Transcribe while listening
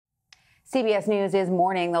CBS News is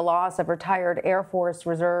mourning the loss of retired Air Force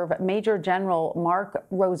Reserve Major General Mark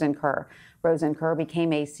Rosenker. Rosenker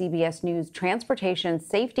became a CBS News transportation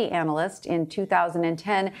safety analyst in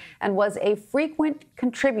 2010 and was a frequent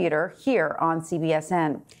contributor here on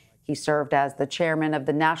CBSN. He served as the chairman of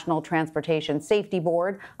the National Transportation Safety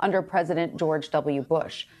Board under President George W.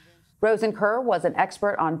 Bush. Rosenker was an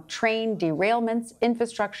expert on train derailments,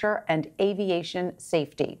 infrastructure, and aviation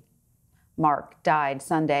safety. Mark died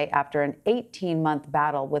Sunday after an 18-month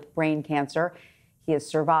battle with brain cancer. He is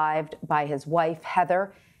survived by his wife,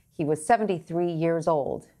 Heather. He was 73 years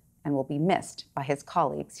old and will be missed by his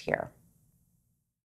colleagues here.